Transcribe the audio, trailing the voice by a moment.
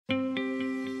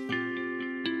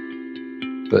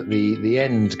But the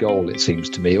end goal, it seems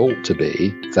to me, ought to be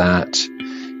that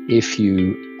if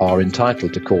you are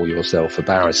entitled to call yourself a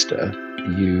barrister,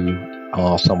 you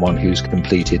are someone who's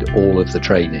completed all of the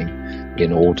training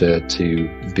in order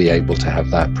to be able to have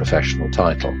that professional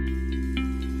title.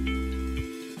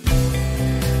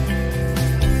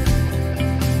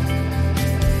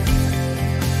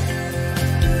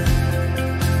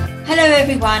 Hello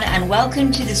everyone, and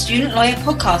welcome to the Student Lawyer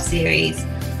podcast series.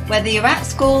 Whether you're at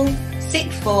school,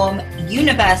 sixth form,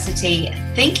 university,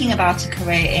 thinking about a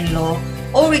career in law,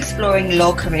 or exploring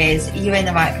law careers, you're in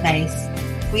the right place.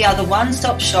 We are the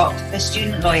one-stop shop for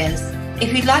student lawyers.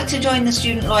 If you'd like to join the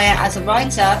Student Lawyer as a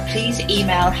writer, please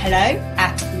email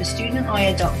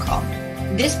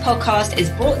hello@thestudentLawyer.com. This podcast is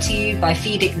brought to you by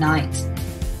Feed Ignite.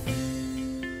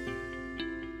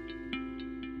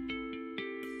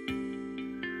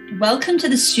 Welcome to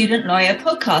the Student Lawyer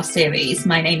podcast series.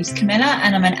 My name's Camilla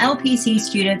and I'm an LPC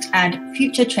student and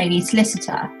future trainee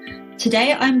solicitor.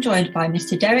 Today I'm joined by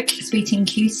Mr. Derek Sweeting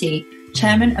QC,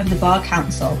 Chairman of the Bar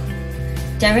Council.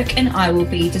 Derek and I will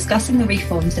be discussing the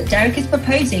reforms that Derek is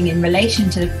proposing in relation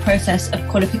to the process of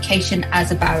qualification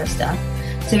as a barrister.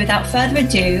 So without further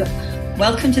ado,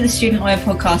 welcome to the Student Lawyer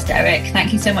podcast, Derek.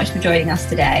 Thank you so much for joining us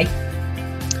today.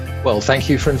 Well, thank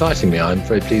you for inviting me. I'm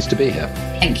very pleased to be here.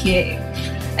 Thank you.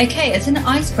 Okay, as an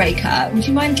icebreaker, would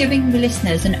you mind giving the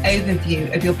listeners an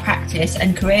overview of your practice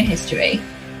and career history?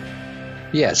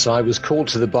 Yes, I was called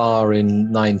to the bar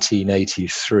in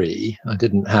 1983. I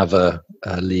didn't have a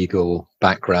legal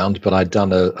background, but I'd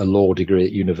done a law degree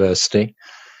at university.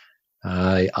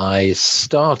 I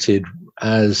started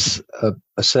as a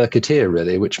circuiteer,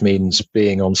 really, which means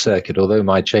being on circuit. Although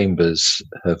my chambers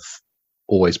have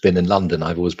always been in London,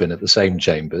 I've always been at the same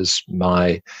chambers.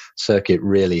 My circuit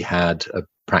really had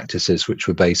practices which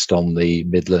were based on the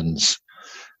Midlands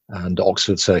and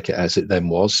Oxford circuit as it then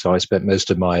was. So I spent most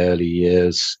of my early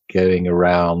years going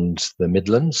around the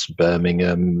Midlands,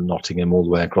 Birmingham, Nottingham, all the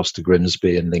way across to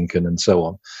Grimsby and Lincoln and so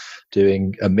on,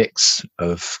 doing a mix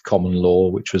of common law,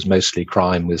 which was mostly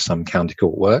crime with some county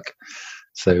court work.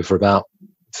 So for about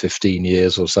 15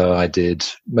 years or so, I did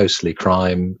mostly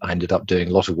crime. I ended up doing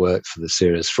a lot of work for the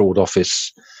Serious Fraud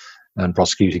Office and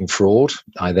prosecuting fraud.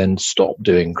 I then stopped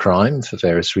doing crime for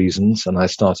various reasons, and I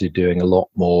started doing a lot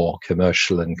more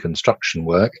commercial and construction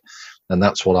work. And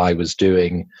that's what I was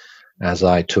doing as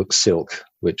I took Silk,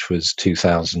 which was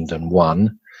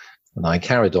 2001. And I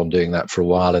carried on doing that for a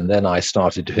while, and then I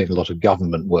started doing a lot of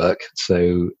government work.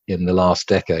 So in the last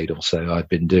decade or so, I've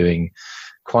been doing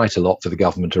quite a lot for the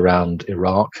government around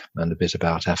Iraq and a bit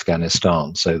about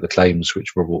Afghanistan. So the claims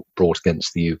which were brought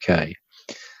against the UK.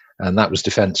 And that was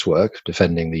defence work,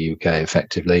 defending the UK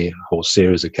effectively, a whole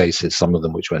series of cases, some of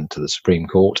them which went to the Supreme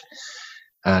Court.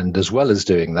 And as well as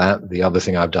doing that, the other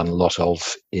thing I've done a lot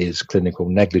of is clinical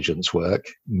negligence work,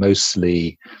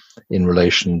 mostly in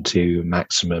relation to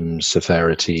maximum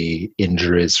severity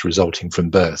injuries resulting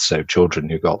from birth. So children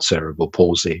who got cerebral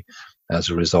palsy as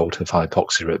a result of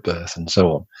hypoxia at birth and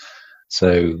so on.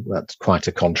 So that's quite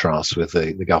a contrast with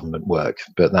the government work.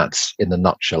 But that's, in a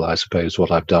nutshell, I suppose,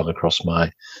 what I've done across my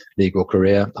legal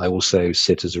career. I also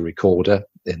sit as a recorder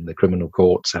in the criminal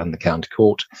courts and the county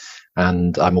court.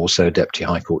 And I'm also a deputy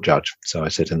high court judge. So I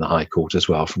sit in the high court as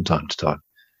well from time to time.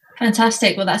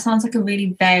 Fantastic. Well, that sounds like a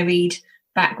really varied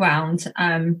background.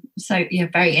 So,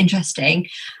 very interesting.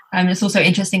 It's also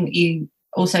interesting that you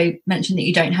also mentioned that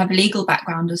you don't have a legal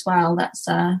background as well. That's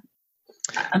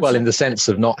well, in the sense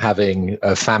of not having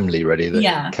a family really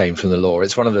that came from the law.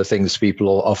 It's one of the things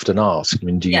people often ask. I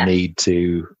mean, do you need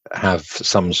to have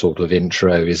some sort of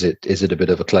intro? Is it a bit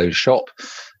of a closed shop?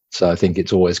 So I think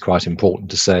it's always quite important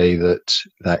to say that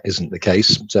that isn't the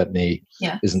case. Certainly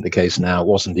isn't the case now. It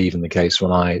wasn't even the case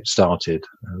when I started.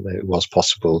 It was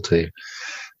possible to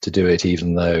do it,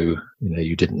 even though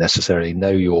you didn't necessarily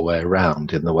know your way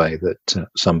around in the way that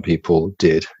some people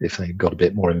did if they got a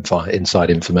bit more inside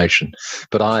information.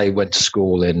 But I went to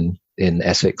school in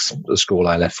Essex. The school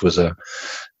I left was a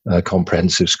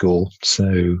comprehensive school,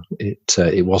 so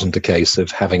it wasn't a case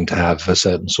of having to have a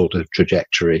certain sort of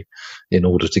trajectory in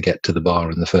order to get to the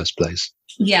bar in the first place.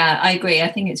 Yeah, I agree.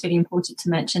 I think it's really important to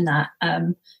mention that.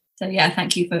 So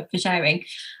thank you for sharing.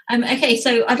 Okay,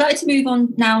 so I'd like to move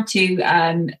on now to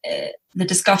the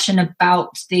discussion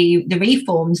about the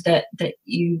reforms that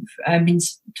you've been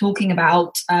talking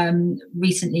about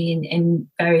recently in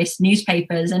various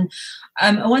newspapers. And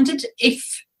I wondered if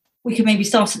we could maybe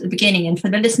start at the beginning. And for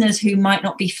the listeners who might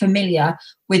not be familiar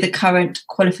with the current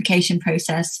qualification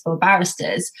process for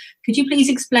barristers, could you please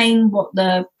explain what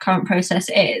the current process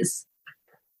is?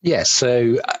 Yes,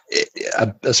 so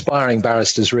aspiring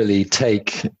barristers really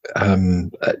take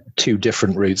two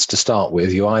different routes to start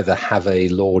with. You either have a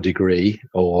law degree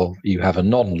or you have a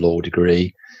non-law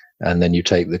degree, and then you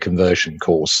take the conversion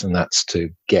course, and that's to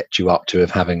get you up to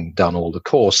having done all the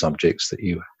core subjects that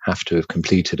you have to have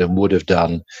completed and would have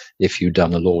done if you'd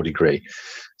done a law degree.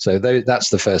 So that's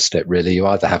the first step, really. You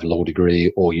either have a law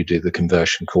degree or you do the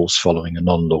conversion course following a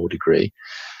non-law degree.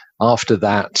 After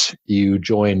that, you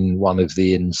join one of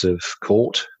the Inns of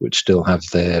Court, which still have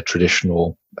their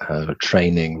traditional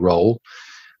training role,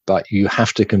 but you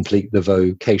have to complete the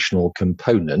vocational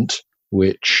component,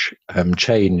 which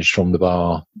changed from the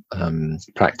bar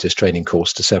practice training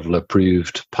course to several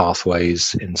approved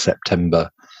pathways in September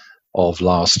of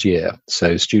last year.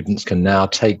 So students can now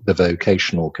take the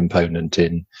vocational component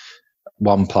in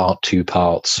one part, two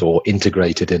parts, or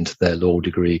integrated into their law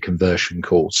degree conversion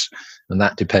course. And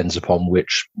that depends upon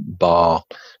which bar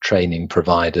training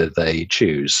provider they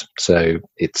choose. So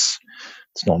it's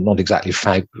not exactly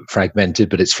fragmented,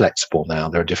 but it's flexible now.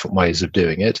 There are different ways of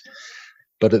doing it.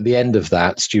 But at the end of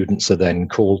that, students are then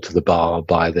called to the bar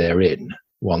by their inn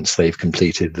once they've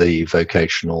completed the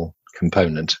vocational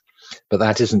component. But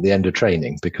that isn't the end of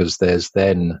training, because there's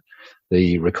then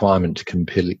the requirement to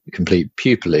complete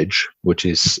pupillage, which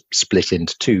is split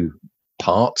into two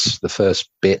parts. The first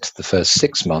bit, the first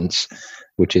 6 months,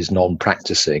 which is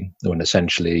non-practicing, when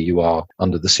essentially you are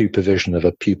under the supervision of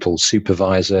a pupil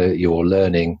supervisor. You're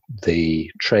learning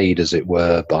the trade, as it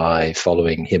were, by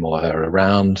following him or her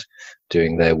around,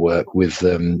 doing their work with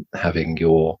them, having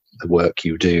the work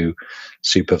you do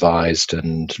supervised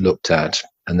and looked at.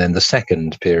 And then the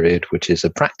second period, which is a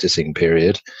practicing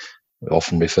period,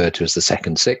 often referred to as the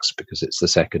second six, because it's the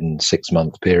second 6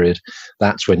 month period.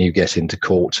 That's when you get into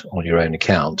court on your own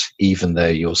account, even though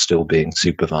you're still being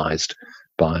supervised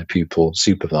by a pupil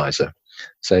supervisor.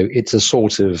 So it's a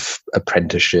sort of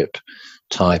apprenticeship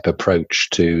type approach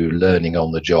to learning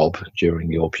on the job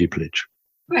during your pupillage.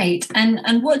 Great.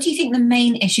 And what do you think the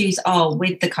main issues are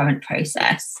with the current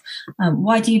process?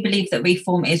 Why do you believe that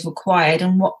reform is required,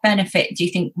 and what benefit do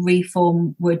you think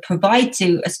reform would provide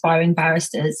to aspiring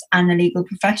barristers and the legal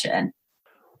profession?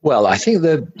 Well, I think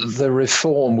the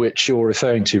reform which you're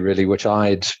referring to, really, which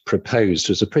I'd proposed,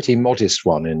 was a pretty modest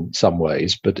one in some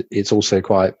ways, but it's also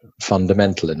quite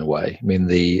fundamental in a way. I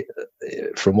mean,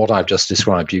 from what I've just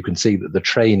described, you can see that the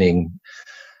training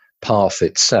path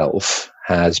itself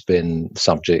has been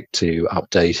subject to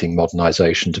updating,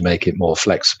 modernization to make it more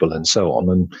flexible and so on.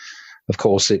 And of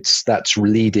course, that's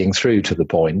leading through to the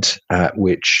point at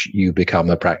which you become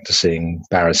a practicing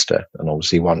barrister. And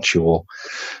obviously, once you're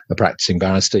a practicing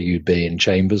barrister, you'd be in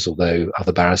chambers, although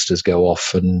other barristers go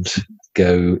off and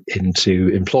go into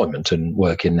employment and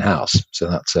work in-house. So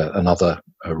that's another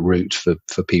route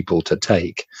for people to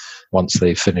take once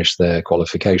they've finished their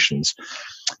qualifications.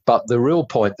 But the real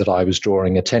point that I was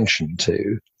drawing attention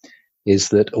to is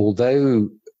that although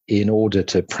in order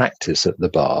to practice at the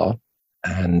bar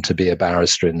and to be a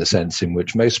barrister in the sense in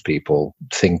which most people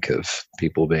think of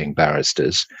people being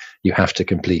barristers, you have to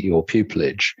complete your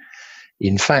pupillage.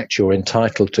 In fact, you're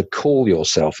entitled to call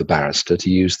yourself a barrister, to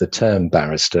use the term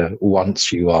barrister,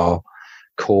 once you are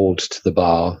called to the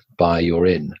bar by your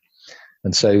inn.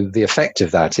 And so the effect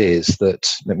of that is that,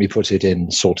 let me put it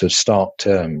in sort of stark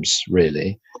terms,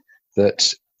 really,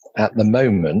 that at the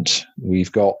moment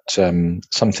we've got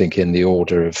something in the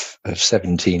order of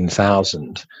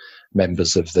 17,000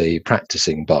 members of the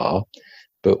practicing bar,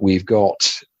 but we've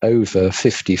got over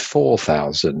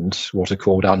 54,000 what are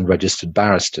called unregistered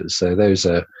barristers. So those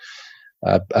are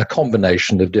a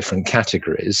combination of different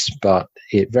categories, but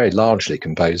it very largely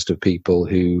composed of people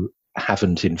who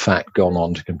haven't in fact gone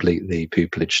on to complete the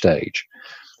pupillage stage.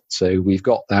 So we've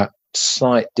got that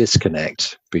slight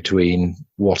disconnect between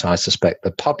what I suspect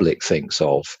the public thinks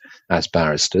of as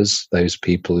barristers, those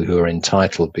people who are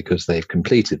entitled because they've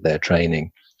completed their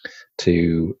training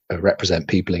to represent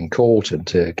people in court and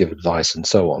to give advice and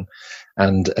so on,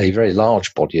 and a very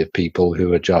large body of people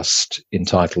who are just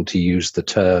entitled to use the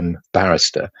term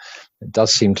barrister. It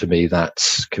does seem to me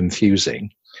that's confusing.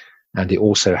 And it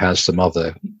also has some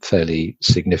other fairly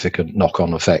significant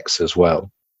knock-on effects as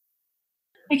well.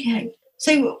 Okay.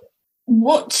 So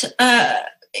what, are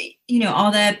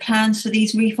there plans for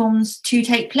these reforms to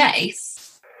take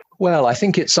place? Well, I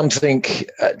think it's something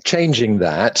changing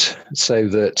that so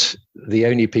that the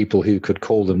only people who could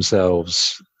call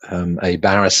themselves a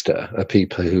barrister are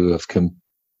people who have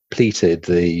completed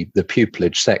the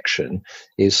pupillage section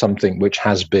is something which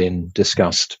has been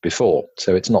discussed before.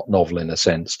 So it's not novel in a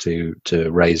sense to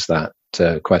raise that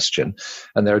question.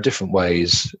 And there are different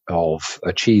ways of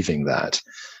achieving that.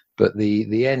 But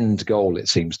the end goal, it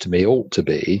seems to me, ought to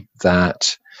be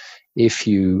that if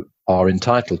you are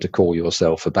entitled to call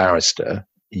yourself a barrister,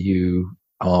 you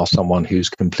are someone who's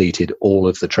completed all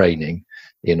of the training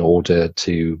in order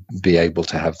to be able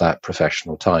to have that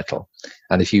professional title.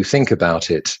 And if you think about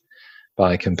it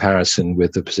by comparison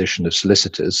with the position of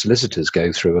solicitors, solicitors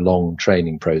go through a long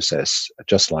training process,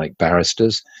 just like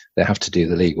barristers. They have to do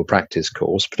the legal practice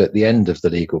course, but at the end of the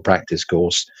legal practice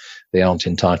course, they aren't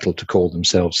entitled to call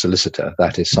themselves solicitor.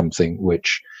 That is something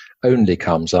which only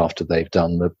comes after they've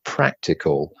done the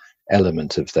practical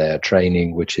element of their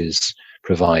training, which is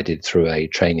provided through a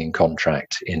training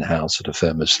contract in-house at a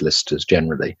firm of solicitors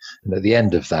generally. And at the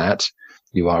end of that,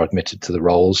 you are admitted to the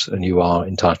roles and you are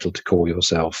entitled to call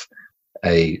yourself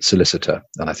a solicitor.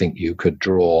 And I think you could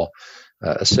draw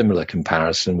a similar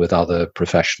comparison with other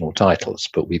professional titles,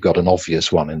 but we've got an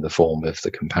obvious one in the form of the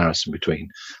comparison between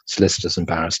solicitors and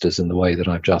barristers in the way that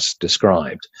I've just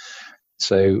described.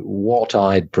 So what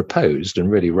I'd proposed, and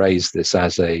really raised this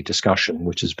as a discussion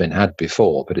which has been had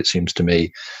before, but it seems to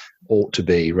me ought to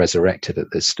be resurrected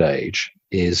at this stage,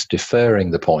 is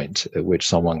deferring the point at which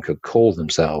someone could call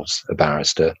themselves a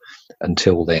barrister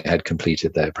until they had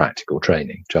completed their practical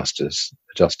training, just as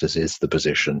is the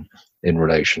position in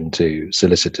relation to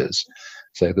solicitors,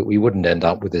 so that we wouldn't end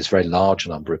up with this very large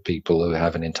number of people who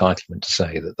have an entitlement to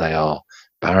say that they are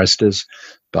barristers,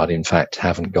 but in fact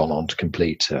haven't gone on to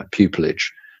complete pupillage.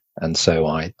 And so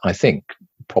I think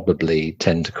probably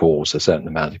tend to cause a certain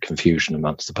amount of confusion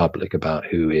amongst the public about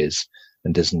who is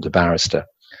and isn't a barrister.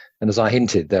 And as I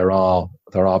hinted, there are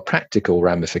practical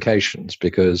ramifications,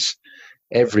 because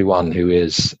everyone who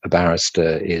is a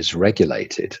barrister is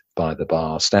regulated by the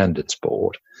Bar Standards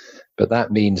Board. But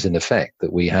that means, in effect,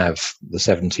 that we have the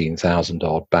 17,000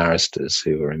 odd barristers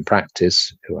who are in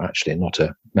practice, who are actually not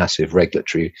a massive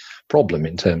regulatory problem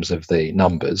in terms of the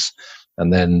numbers,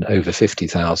 and then over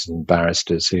 50,000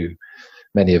 barristers who,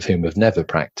 many of whom have never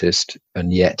practiced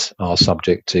and yet are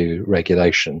subject to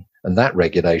regulation. And that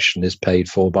regulation is paid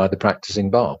for by the practicing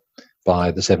bar,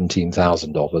 by the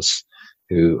 17,000 of us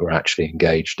who are actually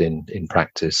engaged in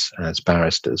practice as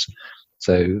barristers.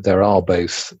 So there are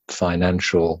both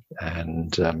financial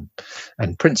and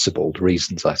principled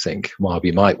reasons, I think, why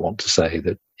we might want to say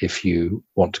that if you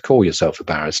want to call yourself a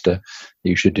barrister,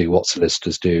 you should do what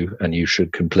solicitors do and you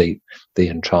should complete the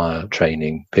entire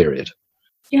training period.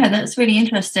 Yeah, that's really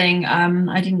interesting.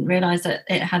 I didn't realise that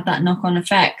it had that knock-on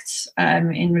effect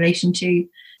in relation to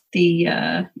the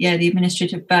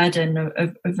administrative burden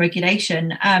of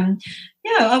regulation. I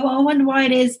wonder why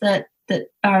it is that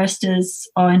barristers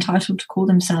are entitled to call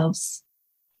themselves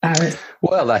barristers.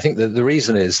 Well, I think that the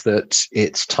reason is that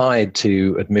it's tied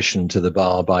to admission to the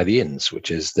bar by the Inns,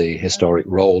 which is the historic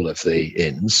role of the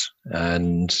Inns,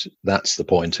 and that's the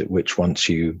point at which once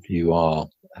you are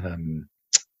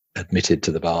admitted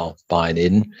to the bar by an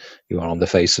inn, you are on the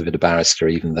face of it a barrister,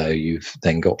 even though you've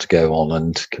then got to go on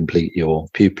and complete your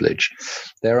pupillage.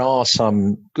 There are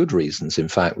some good reasons, in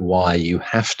fact, why you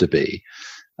have to be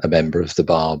a member of the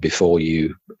bar before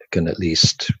you can at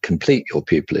least complete your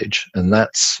pupillage. And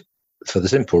that's for the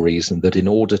simple reason that in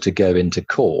order to go into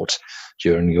court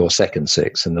during your second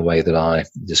six, in the way that I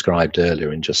described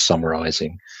earlier in just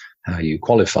summarising how you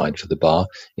qualified for the bar,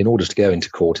 in order to go into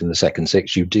court in the second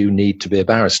six, you do need to be a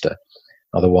barrister.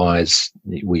 Otherwise,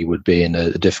 we would be in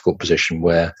a difficult position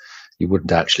where you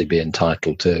wouldn't actually be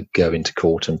entitled to go into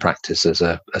court and practice as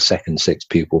a second six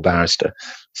pupil barrister.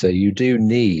 So you do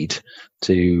need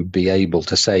to be able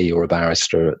to say you're a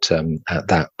barrister at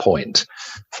that point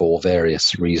for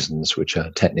various reasons, which are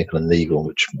technical and legal,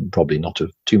 which are probably not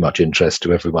of too much interest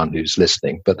to everyone who's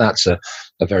listening. But that's a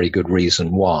very good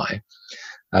reason why.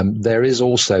 There is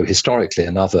also historically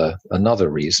another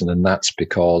reason, and that's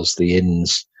because the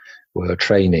Inns were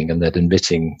training and then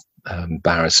admitting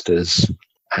barristers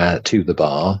to the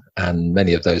bar, and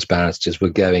many of those barristers were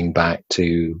going back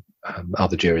to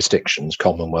other jurisdictions,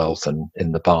 Commonwealth and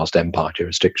in the past Empire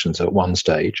jurisdictions at one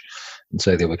stage. And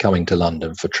so they were coming to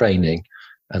London for training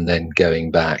and then going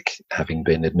back, having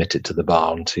been admitted to the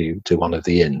bar, and to one of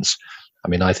the Inns. I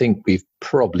mean, I think we've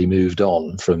probably moved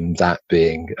on from that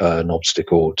being an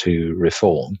obstacle to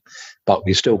reform, but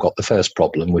we've still got the first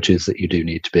problem, which is that you do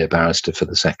need to be a barrister for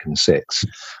the second six.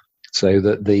 So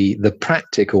that the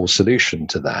practical solution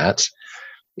to that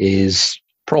is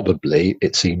probably,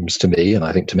 it seems to me, and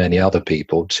I think to many other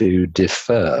people, to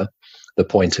defer the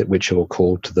point at which you're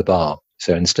called to the bar.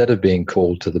 So instead of being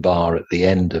called to the bar at the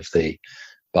end of the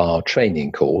bar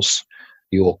training course,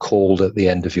 you're called at the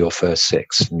end of your first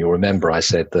six. And you'll remember I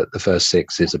said that the first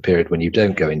six is a period when you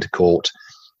don't go into court.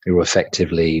 You're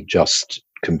effectively just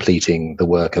completing the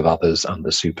work of others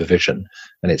under supervision.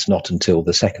 And it's not until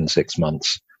the second 6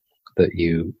 months that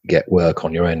you get work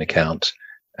on your own account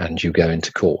and you go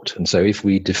into court. And so if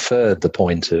we deferred the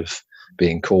point of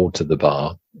being called to the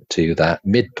bar to that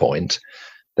midpoint,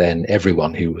 then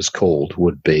everyone who was called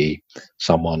would be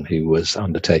someone who was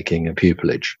undertaking a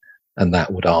pupillage. And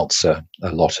that would answer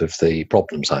a lot of the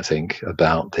problems, I think,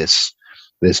 about this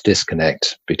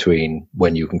disconnect between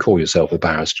when you can call yourself a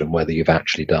barrister and whether you've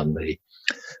actually done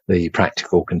the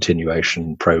practical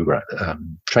continuation program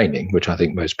training, which I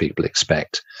think most people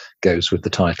expect goes with the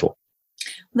title.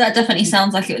 That definitely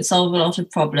sounds like it would solve a lot of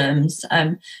problems.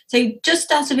 So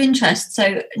just out of interest,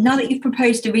 so now that you've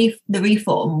proposed the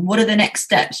reform, what are the next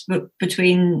steps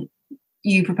between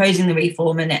you proposing the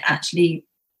reform and it actually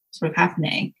sort of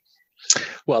happening?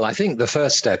 Well, I think the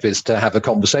first step is to have a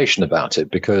conversation about it,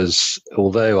 because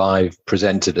although I've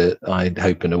presented it, I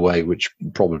hope in a way which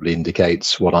probably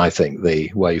indicates what I think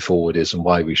the way forward is and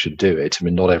why we should do it. I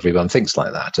mean, not everyone thinks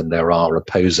like that, and there are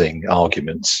opposing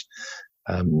arguments,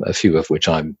 a few of which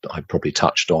I probably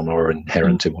touched on or are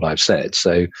inherent in what I've said.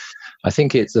 So I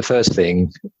think it's the first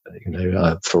thing,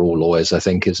 for all lawyers, I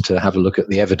think, is to have a look at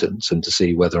the evidence and to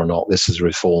see whether or not this is a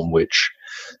reform which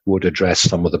would address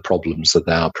some of the problems that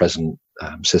our present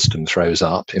system throws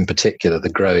up, in particular the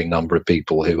growing number of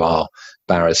people who are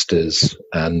barristers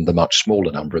and the much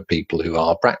smaller number of people who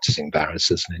are practicing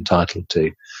barristers and entitled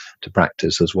to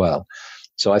practice as well.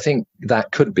 So I think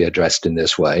that could be addressed in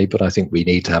this way, but I think we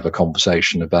need to have a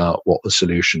conversation about what the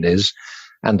solution is.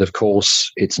 And of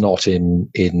course, it's not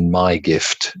in my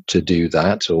gift to do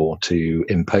that or to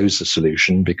impose a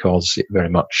solution, because it very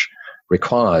much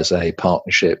requires a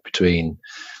partnership between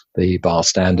the Bar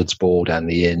Standards Board and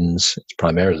the Inns. It's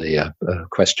primarily a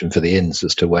question for the Inns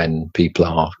as to when people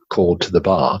are called to the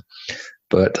bar.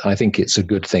 But I think it's a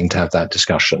good thing to have that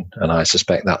discussion, and I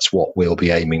suspect that's what we'll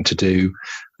be aiming to do.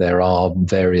 There are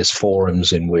various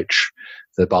forums in which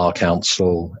the Bar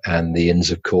Council and the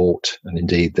Inns of Court, and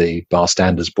indeed the Bar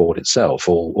Standards Board itself,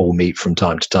 all meet from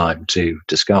time to time to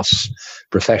discuss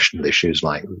professional issues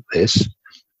like this.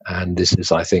 And this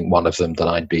is, I think, one of them that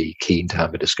I'd be keen to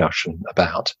have a discussion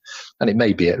about. And it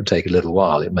will take a little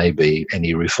while. It may be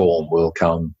any reform will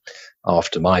come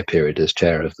after my period as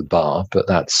chair of the bar, but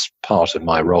that's part of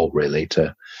my role, really,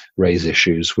 to raise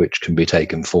issues which can be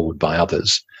taken forward by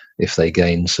others if they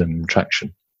gain some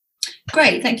traction.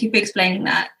 Great, thank you for explaining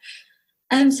that.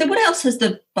 So what else has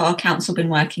the Bar Council been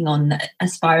working on that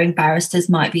aspiring barristers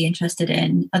might be interested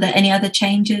in? Are there any other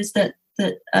changes that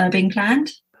are being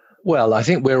planned? Well, I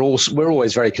think we're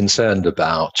always very concerned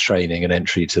about training and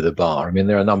entry to the bar. I mean,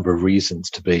 there are a number of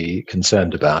reasons to be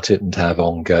concerned about it and to have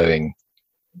ongoing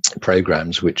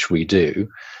programs, which we do.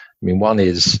 I mean, one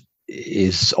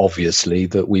is obviously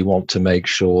that we want to make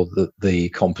sure that the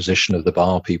composition of the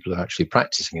bar people who are actually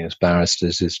practicing as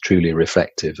barristers is truly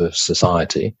reflective of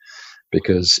society,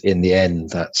 because in the end,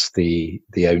 that's the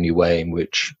only way in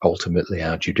which ultimately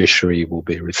our judiciary will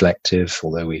be reflective.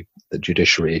 Although the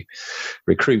judiciary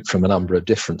recruit from a number of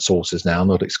different sources now,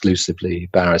 not exclusively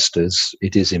barristers,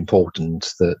 it is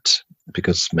important that,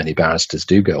 because many barristers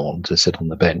do go on to sit on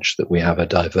the bench, that we have a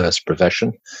diverse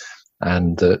profession,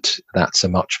 and that's a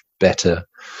much better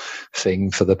thing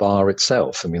for the bar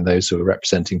itself. I mean, those who are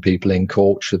representing people in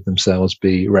court should themselves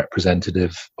be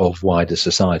representative of wider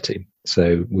society.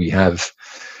 So we have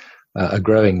a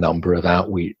growing number of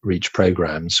outreach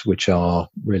programs which are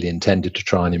really intended to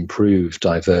try and improve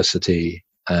diversity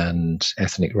and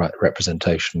ethnic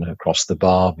representation across the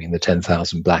bar. I mean, the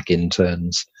 10,000 Black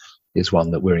interns is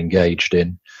one that we're engaged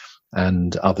in,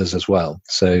 and others as well.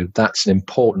 So that's an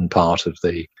important part of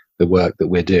the work that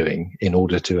we're doing in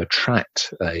order to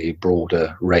attract a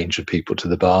broader range of people to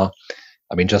the bar.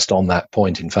 I mean, just on that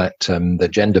point, in fact, the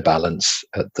gender balance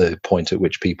at the point at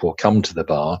which people come to the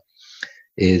bar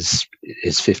is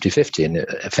 50-50 and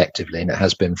effectively, and it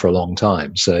has been for a long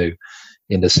time. So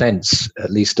in a sense,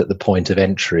 at least at the point of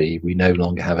entry, we no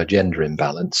longer have a gender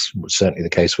imbalance. It was certainly the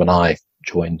case when I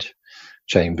joined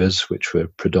chambers, which were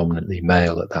predominantly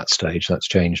male at that stage. That's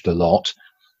changed a lot.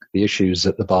 The issues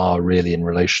at the bar really in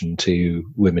relation to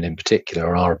women in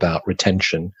particular are about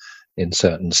retention in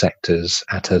certain sectors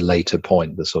at a later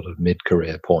point, the sort of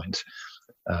mid-career point,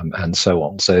 and so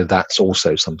on. So that's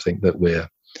also something that we're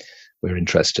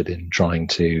interested in trying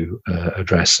to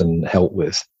address and help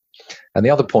with. And the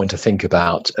other point I think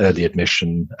about early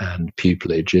admission and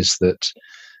pupillage is that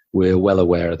we're well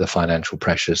aware of the financial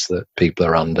pressures that people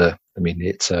are under. I mean,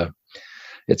 it's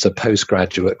a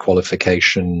postgraduate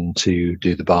qualification to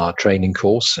do the bar training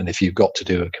course. And if you've got to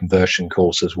do a conversion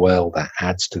course as well, that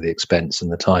adds to the expense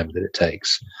and the time that it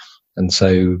takes. And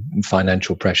so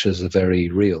financial pressures are very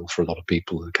real for a lot of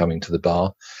people who are coming to the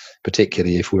bar,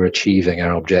 particularly if we're achieving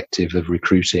our objective of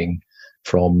recruiting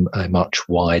from a much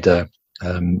wider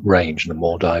range and a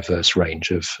more diverse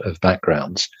range of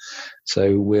backgrounds.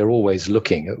 So we're always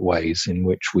looking at ways in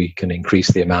which we can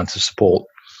increase the amount of support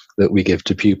that we give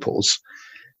to pupils.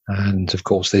 And of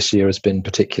course, this year has been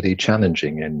particularly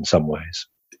challenging in some ways.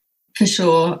 For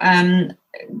sure.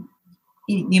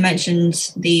 You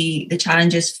mentioned the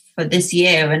challenges for this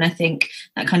year, and I think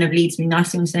that kind of leads me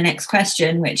nicely into the next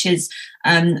question, which is,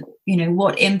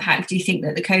 what impact do you think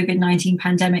that the COVID-19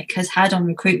 pandemic has had on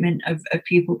recruitment of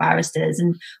pupil barristers,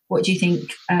 and what do you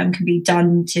think can be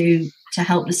done to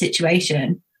help the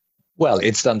situation? Well,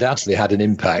 it's undoubtedly had an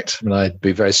impact. I mean, I'd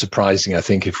be very surprising, I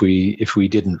think, if we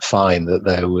didn't find that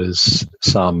there was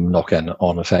some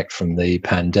knock-on effect from the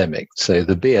pandemic. So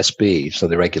the BSB, so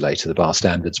the regulator, the Bar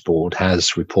Standards Board,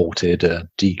 has reported a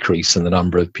decrease in the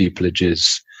number of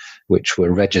pupilages which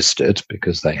were registered,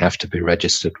 because they have to be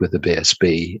registered with the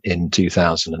BSB, in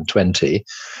 2020.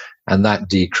 And that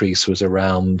decrease was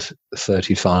around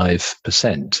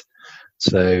 35%.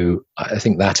 So I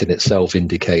think that in itself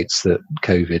indicates that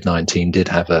COVID-19 did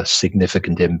have a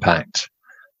significant impact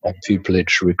on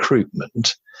pupillage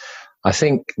recruitment. I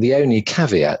think the only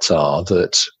caveats are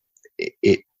that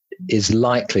it is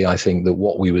likely, I think, that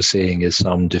what we were seeing is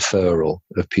some deferral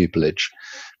of pupillage,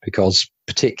 because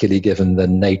particularly given the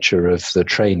nature of the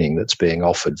training that's being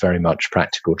offered, very much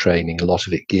practical training, a lot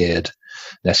of it geared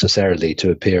necessarily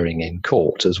to appearing in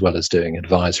court as well as doing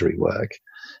advisory work,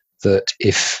 that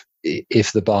if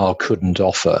the bar couldn't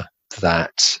offer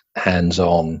that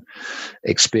hands-on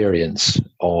experience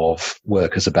of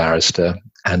work as a barrister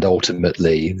and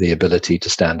ultimately the ability to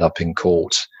stand up in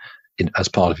court as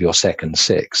part of your second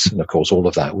six, and of course all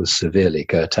of that was severely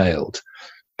curtailed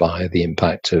by the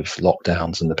impact of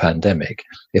lockdowns and the pandemic,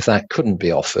 if that couldn't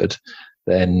be offered,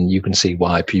 then you can see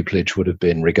why pupillage would have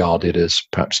been regarded as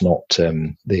perhaps not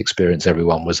the experience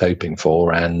everyone was hoping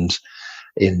for. And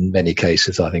in many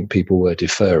cases, I think people were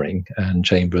deferring and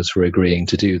chambers were agreeing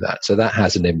to do that. So that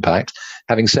has an impact.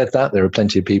 Having said that, there are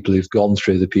plenty of people who've gone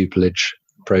through the pupillage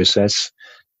process.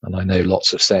 And I know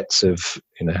lots of sets have,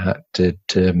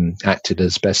 acted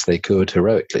as best they could,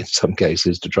 heroically in some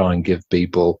cases, to try and give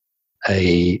people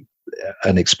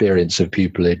an experience of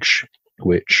pupillage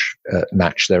which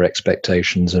matched their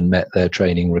expectations and met their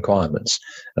training requirements.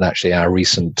 And actually, our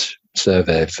recent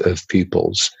survey of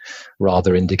pupils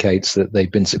rather indicates that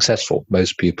they've been successful.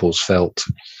 Most pupils felt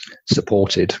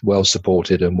well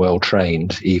supported and well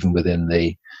trained, even within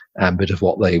the ambit of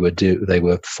what they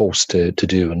were forced to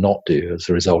do and not do as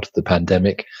a result of the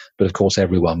pandemic. But of course,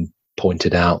 everyone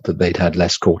pointed out that they'd had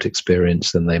less court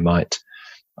experience than they might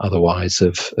otherwise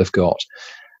have got.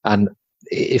 And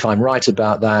if I'm right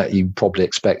about that, you probably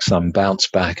expect some bounce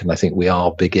back. And I think we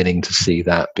are beginning to see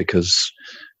that, because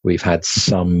we've had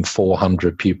some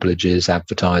 400 pupilages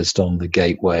advertised on the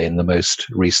Gateway in the most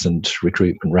recent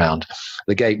recruitment round.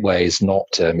 The Gateway is not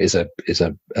is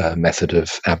a method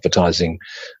of advertising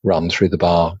run through the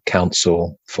Bar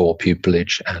Council for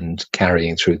pupillage and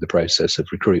carrying through the process of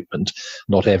recruitment.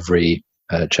 Not every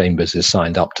chambers is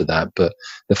signed up to that, but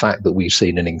the fact that we've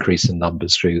seen an increase in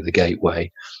numbers through the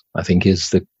Gateway, I think, is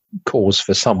the cause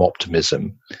for some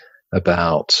optimism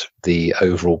about the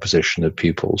overall position of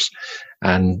pupils.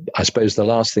 And I suppose the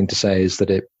last thing to say is that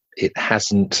it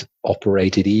hasn't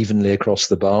operated evenly across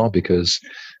the bar, because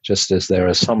just as there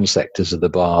are some sectors of the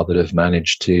bar that have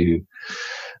managed to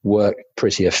work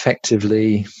pretty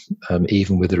effectively,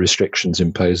 even with the restrictions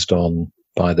imposed on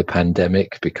by the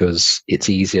pandemic, because it's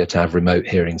easier to have remote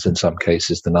hearings in some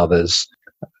cases than others.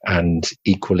 And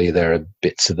equally, there are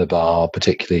bits of the bar,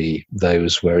 particularly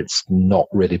those where it's not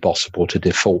really possible to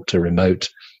default to remote.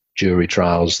 Jury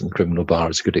trials, and the criminal bar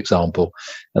is a good example,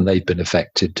 and they've been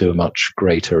affected to a much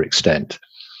greater extent.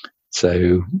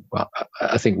 So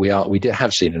I think we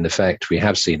have seen an effect. We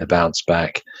have seen a bounce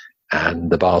back,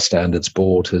 and the Bar Standards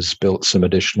Board has built some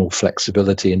additional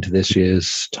flexibility into this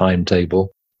year's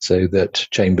timetable, so that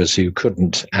chambers who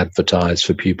couldn't advertise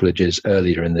for pupilages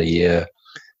earlier in the year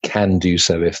can do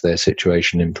so if their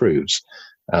situation improves.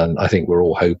 And I think we're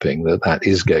all hoping that that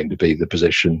is going to be the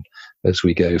position as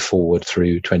we go forward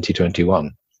through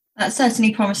 2021. That's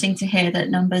certainly promising to hear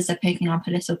that numbers are picking up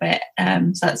a little bit.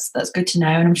 So that's good to know.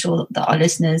 And I'm sure that our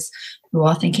listeners who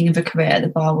are thinking of a career at the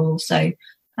bar will also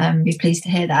be pleased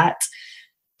to hear that.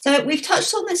 So we've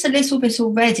touched on this a little bit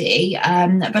already,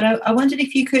 but I wondered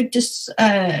if you could just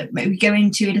maybe go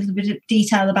into a little bit of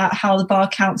detail about how the Bar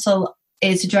Council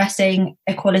is addressing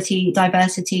equality,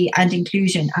 diversity and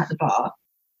inclusion at the bar.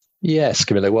 Yes,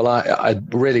 Camilla. Well, I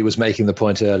really was making the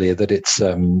point earlier that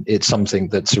it's something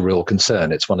that's a real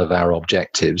concern. It's one of our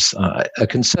objectives. A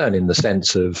concern in the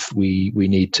sense of we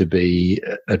need to be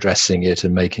addressing it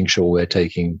and making sure we're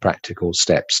taking practical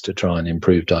steps to try and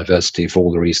improve diversity for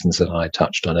all the reasons that I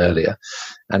touched on earlier.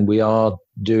 And we are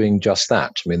doing just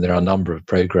that. I mean, there are a number of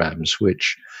programs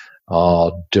which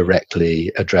are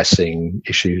directly addressing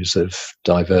issues of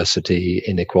diversity,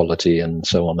 inequality, and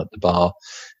so on at the bar.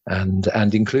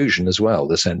 And inclusion as well,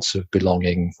 the sense of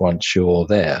belonging once you're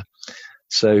there.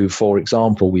 So, for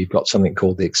example, we've got something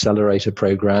called the Accelerator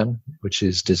Program, which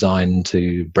is designed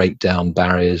to break down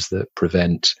barriers that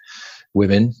prevent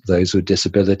women, those with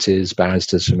disabilities,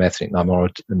 barristers from ethnic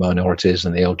minorities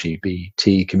and the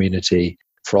LGBT community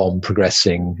from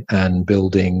progressing and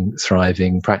building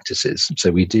thriving practices.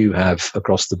 So we do have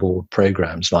across the board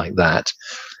programs like that.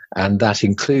 And that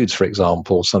includes, for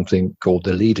example, something called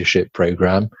the Leadership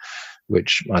Program,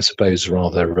 which I suppose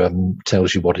rather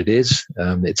tells you what it is.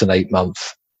 It's an 8-month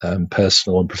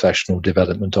personal and professional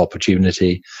development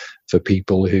opportunity for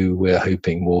people who we're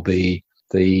hoping will be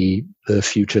the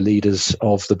future leaders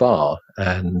of the bar.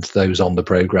 And those on the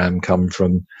program come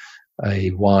from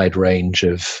a wide range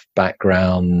of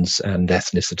backgrounds and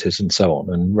ethnicities and so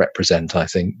on, and represent, I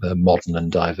think, the modern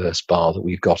and diverse bar that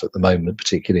we've got at the moment,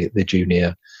 particularly at the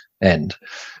junior end.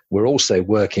 We're also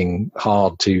working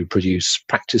hard to produce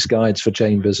practice guides for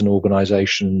chambers and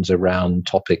organisations around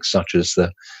topics such as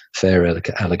the fair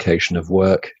allocation of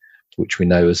work, which we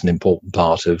know is an important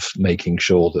part of making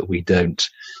sure that we don't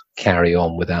carry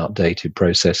on with outdated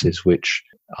processes which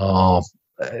are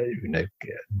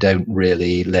don't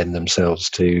really lend themselves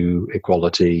to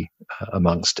equality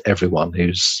amongst everyone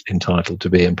who's entitled to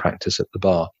be in practice at the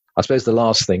bar. I suppose the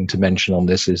last thing to mention on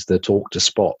this is the Talk to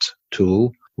Spot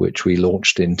tool, which we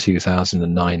launched in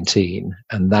 2019.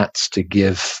 And that's to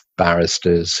give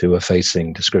barristers who are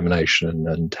facing discrimination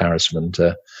and harassment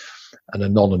an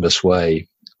anonymous way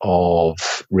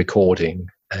of recording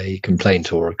a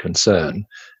complaint or a concern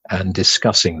and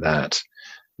discussing that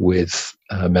with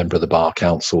a member of the Bar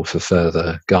Council for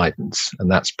further guidance. And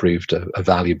that's proved a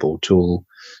valuable tool.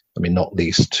 I mean, not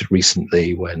least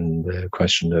recently when the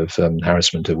question of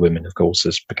harassment of women, of course,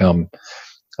 has become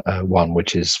one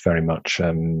which is very much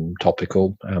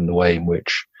topical, and the way in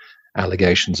which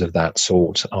allegations of that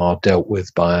sort are dealt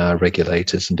with by our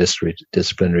regulators and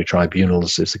disciplinary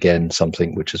tribunals is again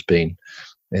something which has been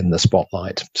in the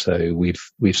spotlight. So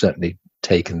we've certainly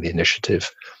taken the initiative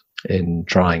in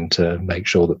trying to make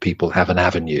sure that people have an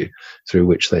avenue through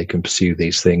which they can pursue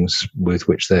these things with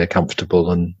which they're comfortable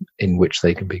and in which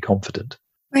they can be confident.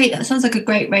 Great. That sounds like a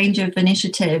great range of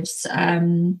initiatives.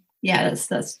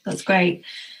 That's great.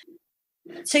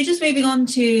 So just moving on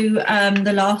to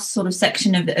the last sort of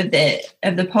section of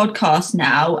the podcast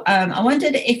now, I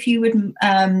wondered if you would,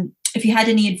 if you had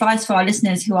any advice for our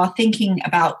listeners who are thinking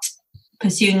about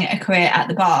pursuing a career at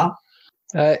the bar.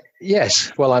 Yes.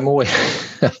 Well, I'm always,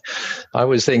 I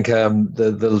always think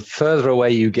the further away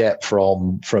you get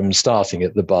from starting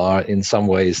at the bar, in some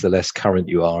ways, the less current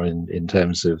you are in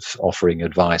terms of offering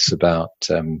advice about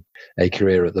a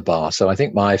career at the bar. So I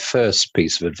think my first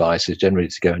piece of advice is generally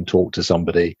to go and talk to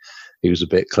somebody who's a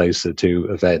bit closer to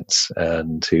events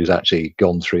and who's actually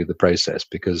gone through the process,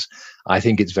 because I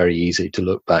think it's very easy to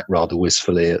look back rather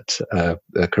wistfully at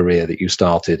a career that you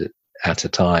started at a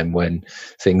time when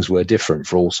things were different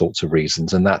for all sorts of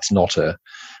reasons, and that's not a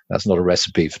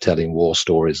recipe for telling war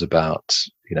stories about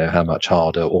how much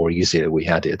harder or easier we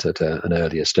had it at an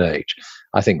earlier stage.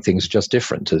 I think things are just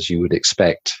different, as you would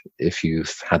expect if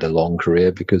you've had a long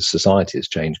career, because society has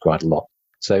changed quite a lot.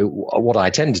 So what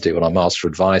I tend to do when I'm asked for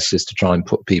advice is to try and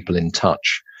put people in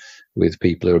touch with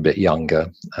people who are a bit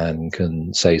younger and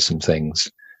can say some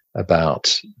things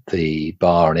about the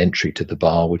bar and entry to the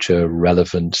bar which are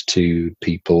relevant to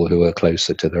people who are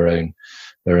closer to their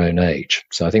own age.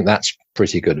 So I think that's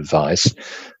pretty good advice.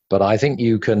 But I think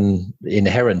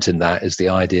inherent in that is the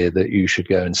idea that you should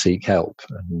go and seek help.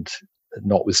 And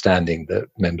notwithstanding that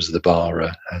members of the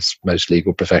bar, as most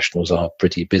legal professionals, are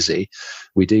pretty busy,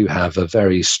 we do have a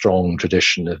very strong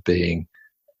tradition of being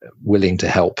willing to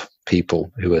help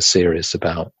people who are serious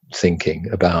about thinking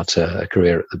about a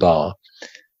career at the bar.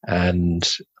 And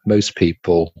most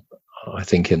people, I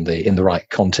think, in the right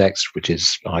context, which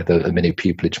is either a mini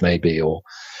pupillage maybe, or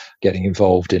getting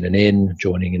involved in an inn,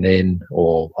 joining an inn,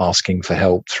 or asking for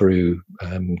help through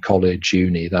college,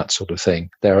 uni, that sort of thing.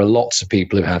 There are lots of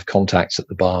people who have contacts at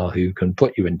the bar who can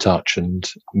put you in touch, and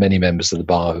many members of the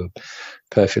bar who are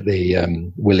perfectly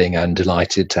willing and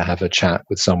delighted to have a chat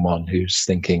with someone who's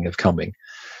thinking of coming.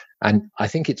 And I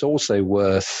think it's also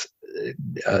worth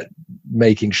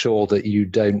making sure that you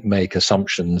don't make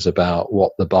assumptions about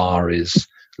what the bar is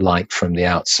like from the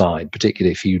outside,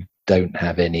 particularly if you don't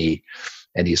have any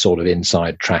sort of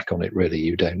inside track on it. Really,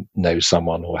 you don't know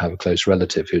someone or have a close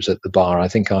relative who's at the bar. I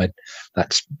think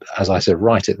that's, as I said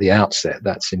right at the outset,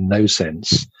 that's in no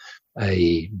sense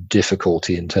a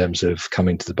difficulty in terms of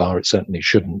coming to the bar. It certainly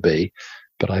shouldn't be.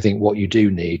 But I think what you do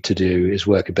need to do is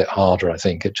work a bit harder, I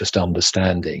think, at just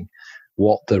understanding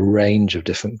what the range of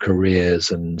different careers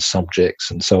and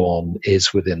subjects and so on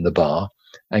is within the bar,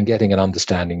 and getting an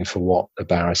understanding for what a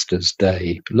barrister's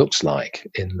day looks like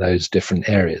in those different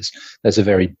areas. There's a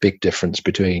very big difference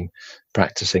between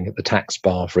practicing at the tax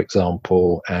bar, for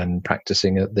example, and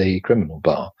practicing at the criminal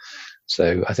bar.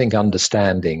 So I think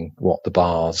understanding what the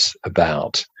bar's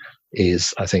about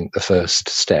is, I think, the first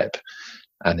step.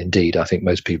 And indeed, I think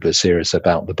most people who are serious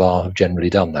about the bar have generally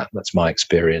done that. That's my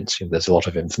experience. There's a lot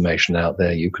of information out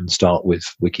there. You can start with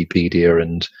Wikipedia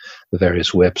and the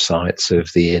various websites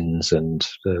of the inns and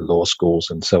the law schools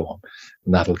and so on.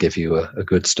 And that'll give you a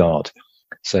good start.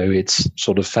 So it's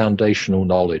sort of foundational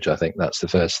knowledge. I think that's the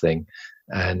first thing.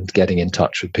 And getting in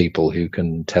touch with people who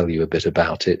can tell you a bit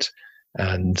about it.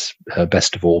 And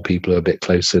best of all, people who are a bit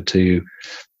closer to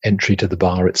entry to the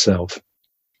bar itself.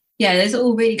 Yeah, those are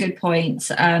all really good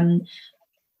points. I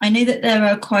know that there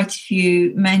are quite a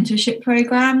few mentorship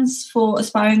programs for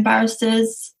aspiring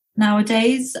barristers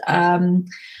nowadays. I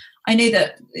know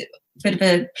that, a bit of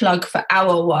a plug for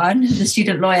our one, the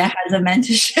Student Lawyer has a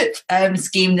mentorship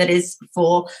scheme that is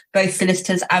for both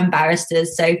solicitors and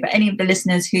barristers. So for any of the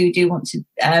listeners who do want to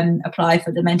apply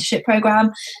for the mentorship program,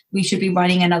 we should be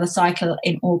running another cycle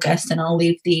in August, and I'll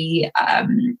leave the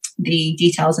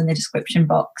details in the description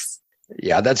box.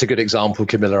 Yeah, that's a good example,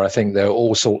 Camilla. I think there are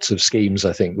all sorts of schemes,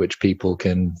 I think, which people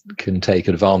can take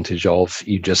advantage of.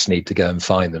 You just need to go and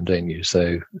find them, don't you?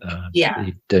 So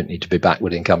you don't need to be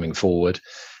backward in coming forward.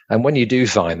 And when you do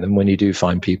find them, when you do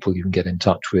find people you can get in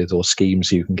touch with or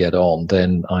schemes you can get on,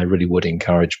 then I really would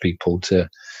encourage people to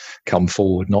come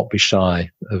forward, not be shy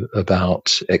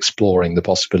about exploring the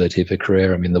possibility of a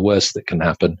career. I mean, the worst that can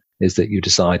happen is that you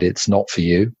decide it's not for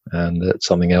you and that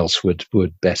something else would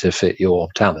better fit your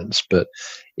talents. But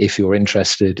if you're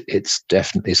interested, it's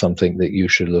definitely something that you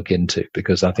should look into,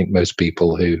 because I think most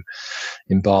people who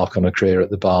embark on a career at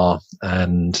the bar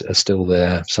and are still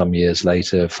there some years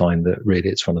later find that really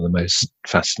it's one of the most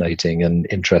fascinating and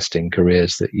interesting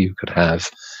careers that you could have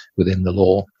within the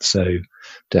law. So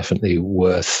definitely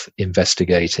worth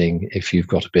investigating if you've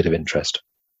got a bit of interest.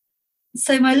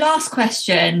 So my last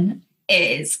question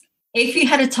is, if you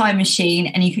had a time machine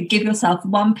and you could give yourself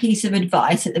one piece of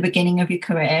advice at the beginning of your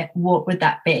career, what would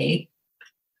that be?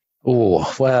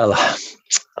 Oh, well,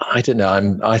 I don't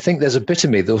know. I think there's a bit of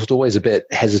me that was always a bit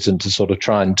hesitant to sort of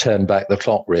try and turn back the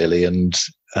clock, really, and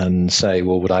say,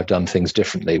 well, would I have done things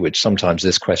differently, which sometimes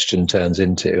this question turns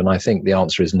into. And I think the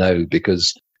answer is no,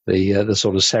 because the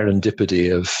sort of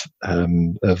serendipity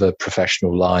of a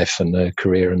professional life and a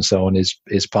career and so on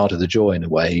is part of the joy in a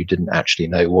way. You didn't actually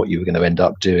know what you were going to end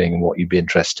up doing and what you'd be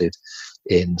interested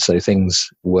in. So things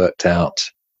worked out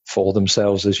for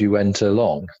themselves as you went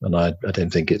along. And I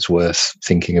don't think it's worth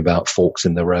thinking about forks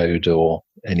in the road or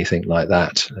anything like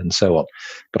that and so on.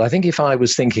 But I think if I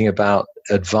was thinking about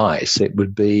advice, it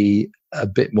would be a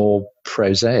bit more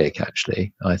prosaic,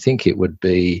 actually. I think it would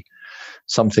be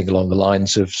something along the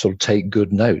lines of sort of take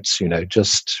good notes,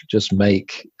 just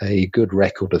make a good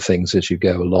record of things as you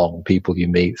go along, people you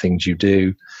meet, things you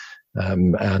do,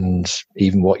 and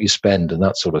even what you spend and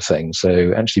that sort of thing.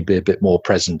 So actually be a bit more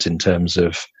present in terms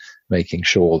of making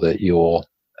sure that you're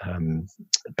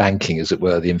banking, as it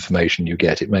were, the information you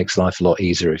get. It makes life a lot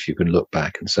easier if you can look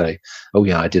back and say, oh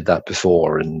yeah, I did that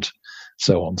before, and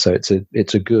so on. So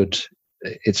it's a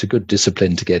good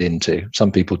discipline to get into.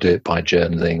 Some people do it by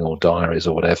journaling or diaries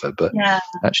or whatever, but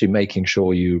actually making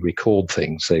sure you record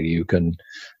things so you can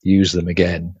use them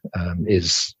again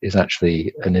is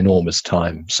actually an enormous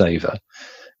time saver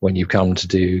when you come to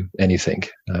do anything.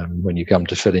 When you come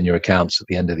to fill in your accounts at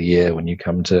the end of the year, when you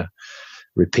come to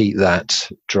repeat that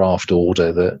draft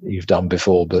order that you've done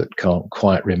before but can't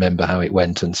quite remember how it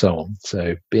went and so on.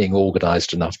 So being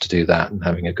organized enough to do that and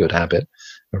having a good habit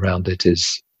around it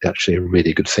is actually a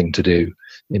really good thing to do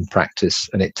in practice,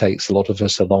 and it takes a lot of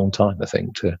us a long time, I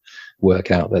think, to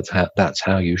work out that's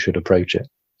how you should approach it.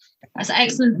 That's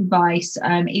excellent advice.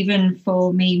 Even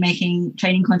for me making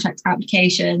training contract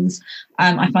applications,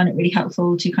 I find it really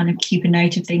helpful to kind of keep a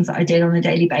note of things that I did on a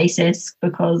daily basis,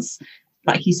 because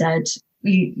like you said,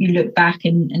 you look back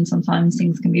and sometimes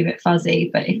things can be a bit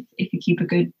fuzzy, but if you keep a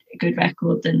good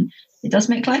record, then it does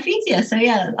make life easier. So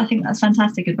yeah, I think that's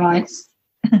fantastic advice.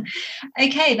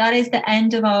 Okay, that is the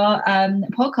end of our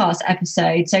podcast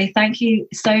episode. So thank you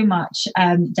so much,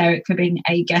 Derek, for being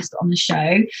a guest on the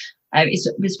show.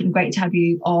 It's been great to have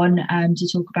you on to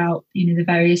talk about the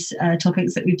various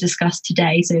topics that we've discussed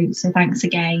today. So thanks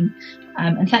again,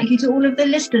 and thank you to all of the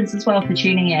listeners as well for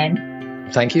tuning in.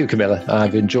 Thank you, Camilla.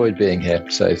 I've enjoyed being here.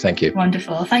 So thank you.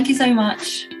 Wonderful. Thank you so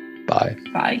much. Bye.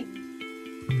 Bye.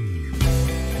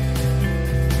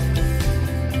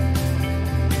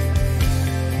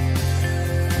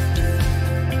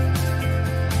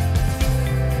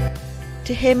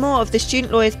 To hear more of the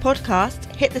Student Lawyers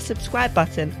podcast, hit the subscribe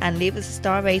button and leave us a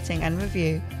star rating and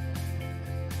review.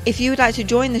 If you would like to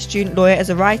join the Student Lawyer as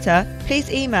a writer, please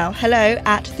email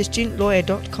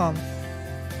hello@thestudentlawyer.com.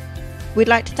 We'd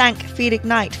like to thank Felix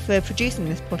Knight for producing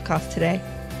this podcast today.